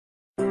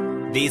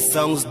These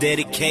songs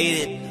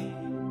dedicated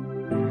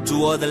to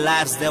all the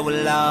lives that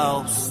were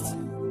lost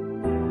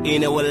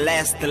in our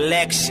last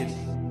election,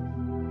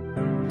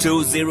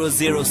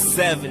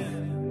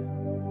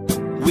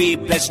 2007. We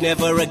pledge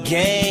never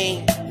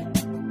again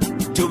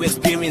to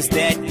experience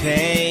that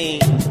pain,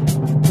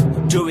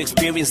 to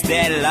experience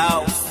that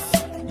loss.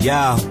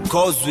 Yeah,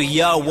 cause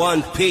we are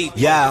one people.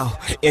 Yeah,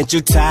 ain't you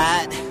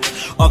tired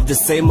of the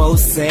same old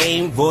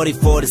same? Voting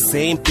for the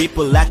same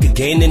people like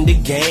again in the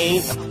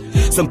game.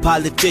 Some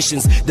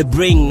politicians that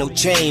bring no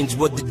change.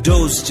 What they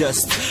do is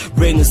just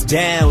bring us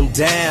down.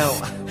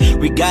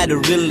 We gotta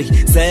really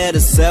set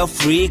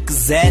ourselves free,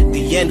 cause at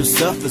the end who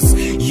suffers,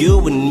 you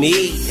and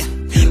me.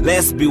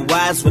 Let's be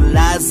wise,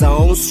 realize our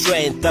own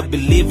strength. I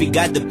believe we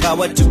got the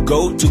power to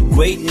go to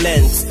great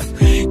lengths.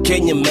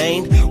 Kenya,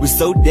 man, we're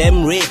so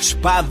damn rich.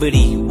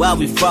 Poverty, while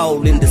we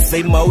fall in the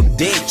same old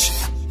ditch.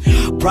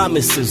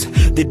 Promises,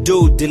 they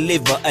do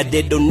deliver,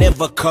 they don't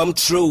never come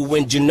true,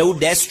 and you know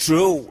that's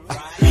true.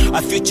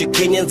 Our future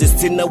Kenyans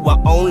is in our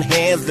own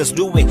hands. Let's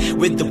do it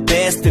with the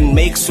best and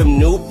make some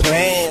new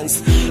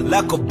plans.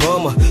 Like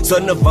Obama,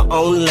 son of our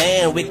own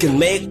land, we can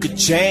make a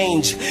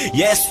change.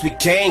 Yes, we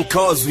can,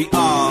 cause we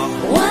are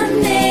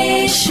one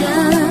nation,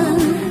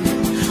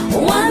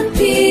 one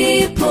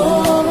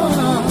people,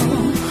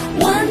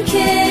 one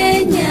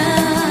Kenya,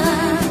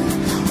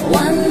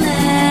 one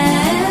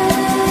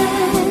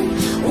land,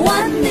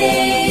 one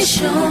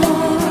nation,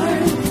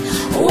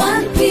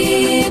 one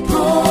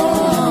people,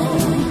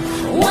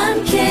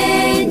 one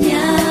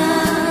Kenya,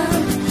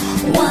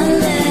 one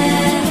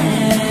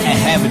land. I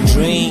have a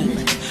dream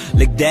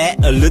like that,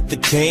 Luther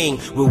King,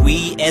 where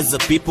we as a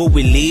people,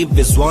 we live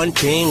as one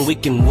thing. We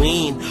can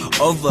win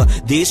over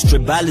this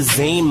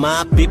tribalism.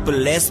 My people,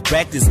 let's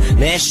practice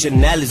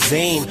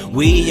nationalism.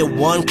 We are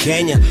one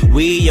Kenya,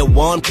 we are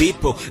one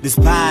people.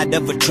 Despite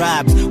of our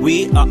tribes,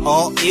 we are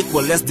all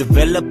equal. Let's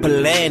develop a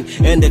land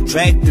and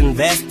attract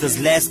investors.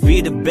 Let's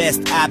be the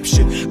best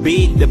option,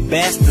 be the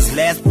bestest.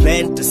 Let's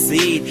plant a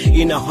seed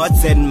in our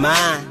hearts and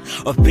mind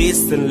of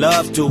peace and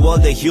love to all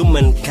the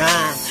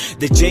humankind.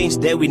 The change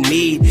that we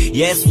need,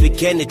 yes, we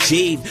can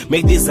achieve.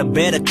 Make this a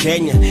better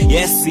Kenya.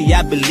 Yes, see,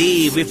 I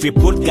believe if we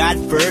put God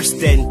first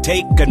and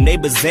take our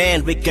neighbor's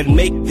hand, we can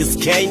make this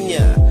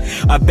Kenya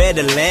a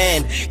better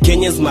land.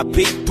 Kenya's my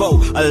people,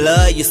 I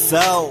love you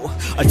so.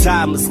 Our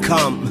time has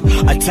come,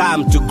 a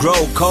time to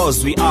grow,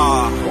 cause we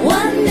are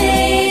one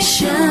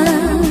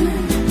nation,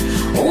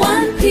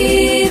 one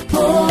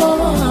people,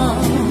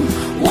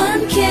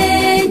 one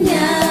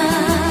Kenya,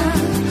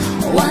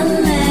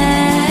 one land,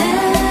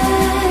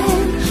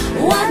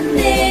 one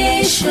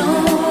nation,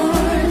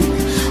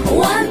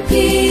 one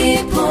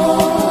people,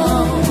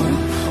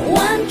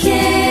 one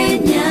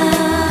Kenya,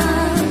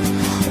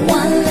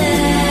 one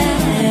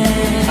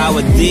land.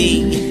 Our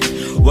D,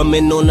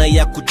 wamenona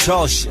ya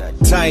kuchosha.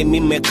 Time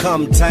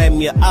imekam,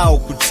 time ya au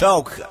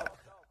kutoka.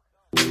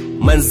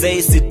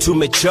 Manzei si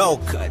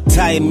tumechoka.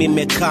 Time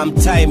imekam,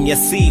 time ya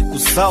si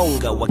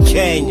kusonga. Wa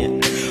Kenya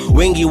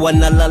wengi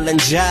wanalala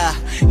njaa,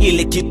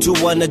 ile kitu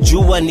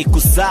wanajua ni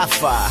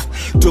kusafa.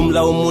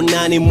 Tumlaumu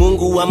nani?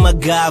 Mungu wa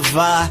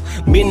magava.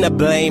 Mina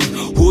blame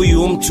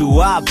huyu mtu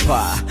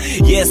hapa.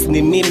 Yes,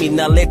 ni mimi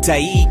naleta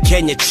hii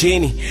Kenya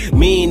chini.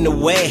 Mean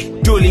way,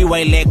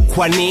 tuliwaile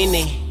kwa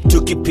nini?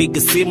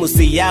 Tukipiga simu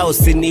si yao,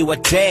 sini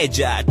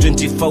wateja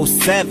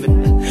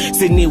 24/7,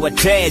 sini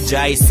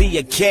wateja. I see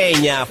a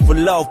Kenya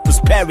full of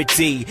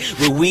prosperity,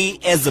 where we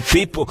as a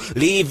people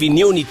live in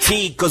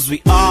unity, cause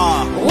we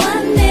are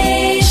one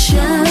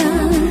nation,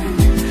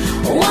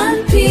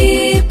 one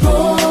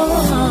people,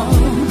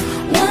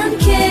 one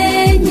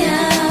Kenya,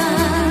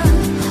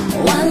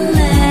 one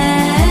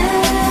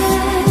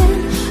land,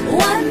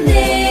 one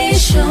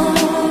nation,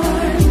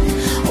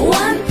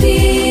 one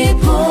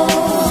people,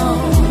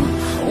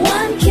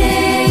 one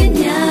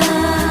Kenya,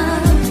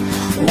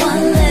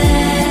 one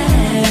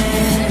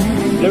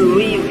land. the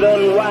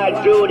reason why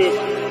I do this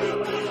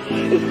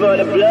is for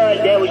the blood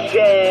that was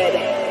shed,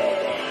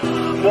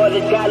 for the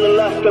child who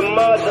lost a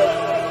mother,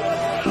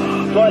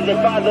 for the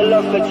father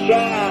lost a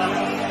child,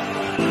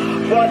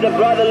 for the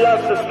brother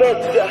lost a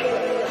sister,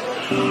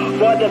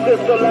 for the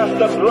sister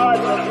lost a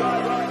brother.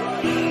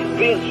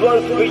 This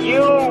one's for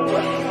you.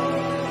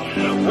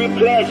 We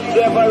pledge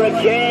never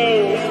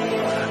again,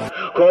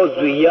 cause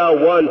we are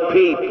one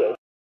people.